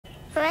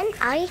When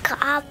I wake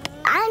up,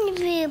 I'm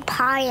very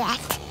tired.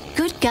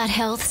 Good gut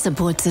health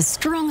supports a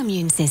strong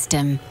immune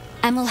system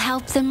and will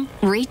help them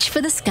reach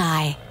for the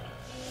sky.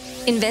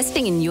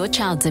 Investing in your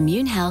child's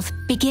immune health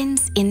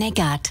begins in their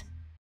gut.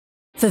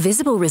 For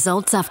visible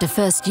results after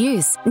first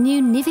use,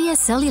 new Nivea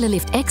Cellular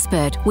Lift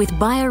Expert with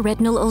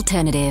Bioretinol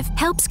Alternative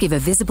helps give a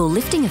visible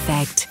lifting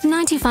effect.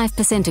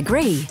 95%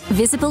 agree.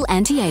 Visible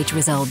anti-age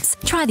results.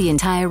 Try the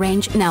entire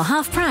range, now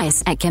half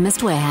price at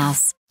Chemist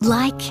Warehouse.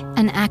 Like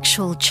an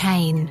actual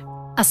chain,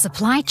 a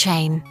supply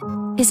chain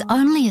is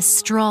only as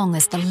strong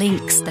as the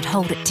links that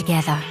hold it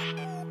together.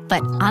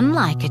 But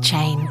unlike a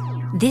chain,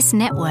 this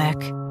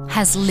network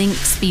has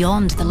links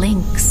beyond the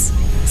links.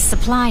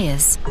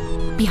 Suppliers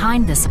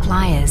behind the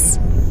suppliers.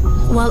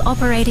 While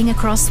operating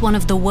across one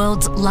of the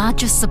world's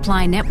largest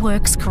supply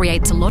networks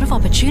creates a lot of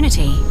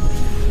opportunity,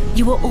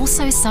 you are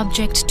also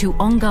subject to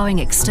ongoing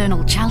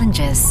external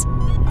challenges,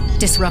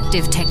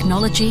 disruptive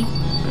technology,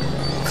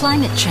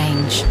 climate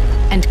change,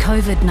 and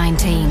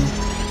COVID-19.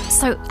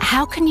 So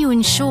how can you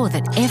ensure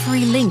that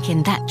every link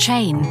in that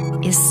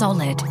chain is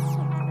solid?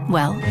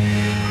 Well,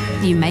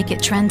 you make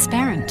it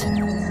transparent.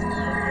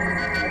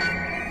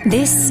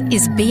 This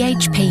is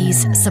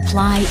BHP's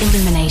Supply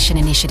Illumination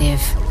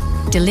Initiative,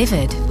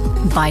 delivered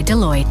by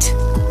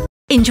Deloitte.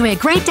 Enjoy a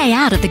great day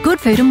out at the Good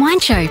Food and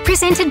Wine Show,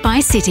 presented by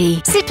City.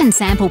 Sip and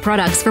sample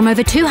products from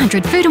over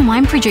 200 food and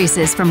wine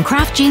producers, from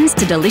craft gins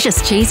to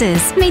delicious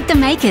cheeses. Meet the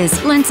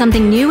makers, learn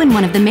something new in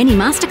one of the many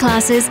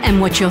masterclasses,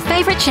 and watch your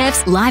favourite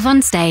chefs live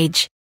on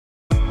stage.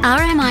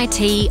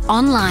 RMIT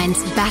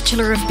Online's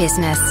Bachelor of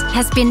Business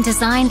has been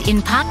designed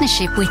in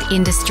partnership with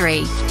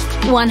industry.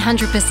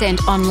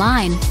 100%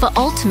 online for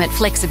ultimate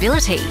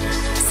flexibility,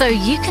 so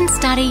you can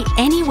study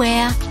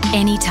anywhere,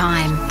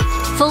 anytime,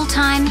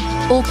 full-time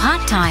or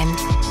part-time.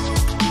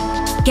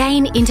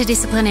 Gain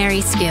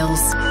interdisciplinary skills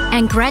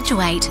and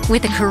graduate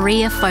with a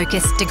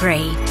career-focused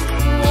degree.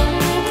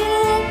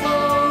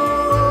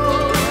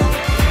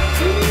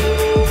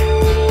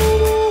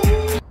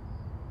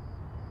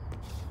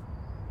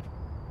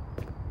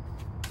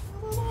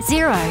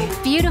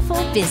 Xero,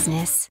 beautiful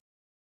business.